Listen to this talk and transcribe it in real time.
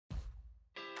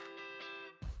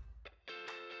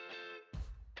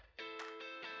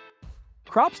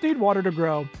Crops need water to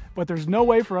grow, but there's no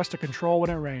way for us to control when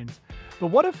it rains. But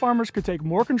what if farmers could take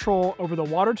more control over the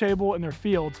water table in their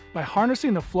fields by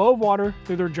harnessing the flow of water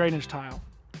through their drainage tile?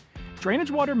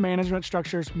 Drainage water management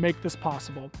structures make this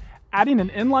possible. Adding an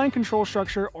inline control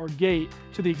structure or gate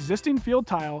to the existing field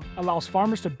tile allows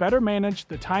farmers to better manage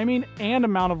the timing and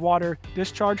amount of water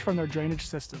discharged from their drainage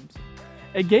systems.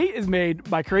 A gate is made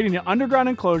by creating an underground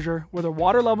enclosure where the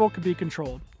water level can be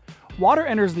controlled. Water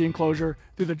enters the enclosure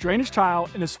through the drainage tile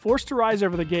and is forced to rise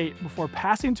over the gate before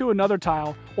passing to another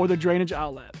tile or the drainage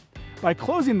outlet. By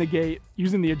closing the gate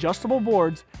using the adjustable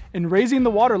boards and raising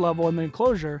the water level in the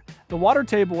enclosure, the water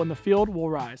table in the field will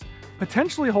rise,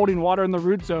 potentially holding water in the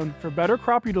root zone for better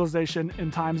crop utilization in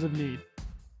times of need.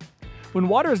 When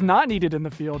water is not needed in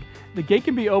the field, the gate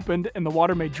can be opened and the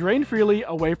water may drain freely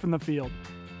away from the field.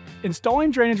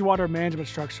 Installing drainage water management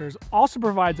structures also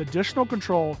provides additional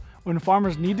control when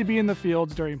farmers need to be in the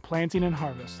fields during planting and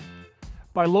harvest.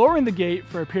 By lowering the gate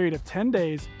for a period of 10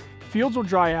 days, fields will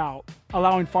dry out,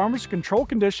 allowing farmers to control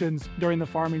conditions during the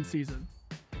farming season.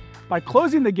 By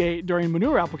closing the gate during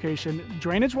manure application,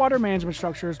 drainage water management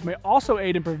structures may also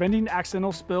aid in preventing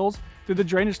accidental spills through the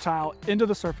drainage tile into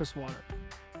the surface water.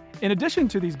 In addition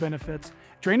to these benefits,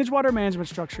 drainage water management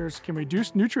structures can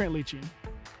reduce nutrient leaching.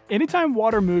 Anytime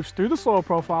water moves through the soil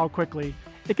profile quickly,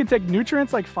 it can take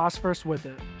nutrients like phosphorus with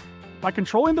it. By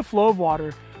controlling the flow of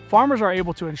water, farmers are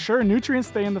able to ensure nutrients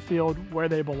stay in the field where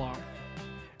they belong.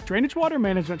 Drainage water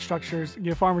management structures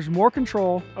give farmers more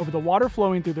control over the water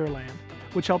flowing through their land,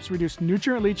 which helps reduce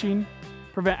nutrient leaching,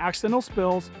 prevent accidental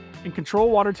spills, and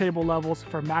control water table levels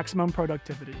for maximum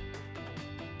productivity.